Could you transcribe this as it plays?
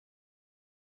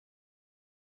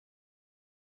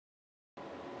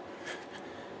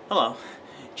Hello.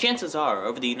 Chances are,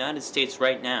 over the United States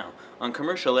right now, on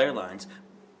commercial airlines,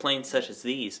 planes such as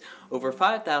these, over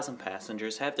 5,000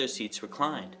 passengers have their seats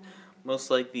reclined,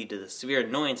 most likely to the severe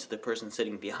annoyance of the person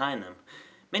sitting behind them.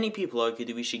 Many people argue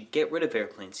that we should get rid of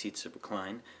airplane seats that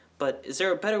recline, but is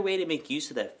there a better way to make use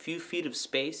of that few feet of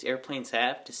space airplanes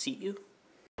have to seat you?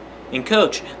 In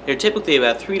coach, there are typically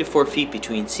about 3 to 4 feet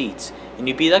between seats, and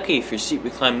you'd be lucky if your seat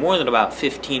reclined more than about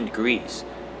 15 degrees.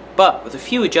 But with a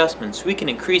few adjustments, we can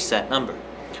increase that number.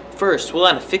 First, we'll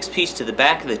add a fixed piece to the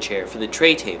back of the chair for the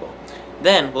tray table.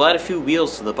 Then, we'll add a few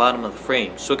wheels to the bottom of the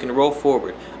frame so it can roll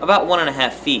forward about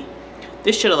 1.5 feet.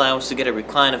 This should allow us to get a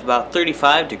recline of about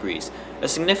 35 degrees, a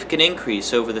significant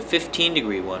increase over the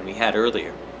 15-degree one we had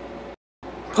earlier.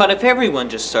 But if everyone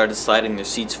just started sliding their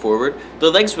seats forward, their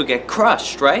legs would get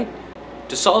crushed, right?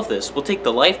 To solve this, we'll take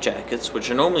the life jackets,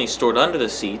 which are normally stored under the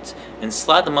seats, and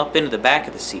slide them up into the back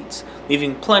of the seats,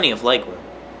 leaving plenty of legroom.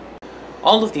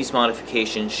 All of these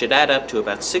modifications should add up to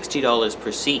about $60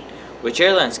 per seat, which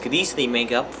airlines could easily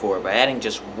make up for by adding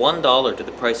just $1 to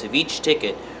the price of each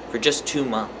ticket for just 2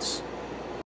 months.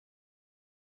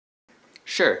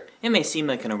 Sure, it may seem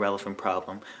like an irrelevant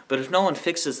problem, but if no one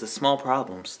fixes the small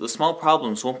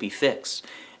problems won't be fixed.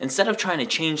 Instead of trying to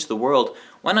change the world,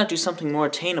 why not do something more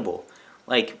attainable?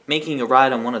 Like making a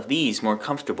ride on one of these more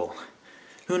comfortable.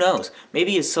 Who knows,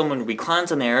 maybe as someone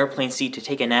reclines on their airplane seat to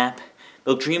take a nap,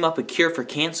 they'll dream up a cure for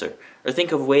cancer, or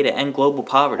think of a way to end global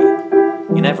poverty.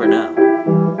 You never know.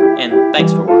 And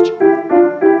thanks for watching.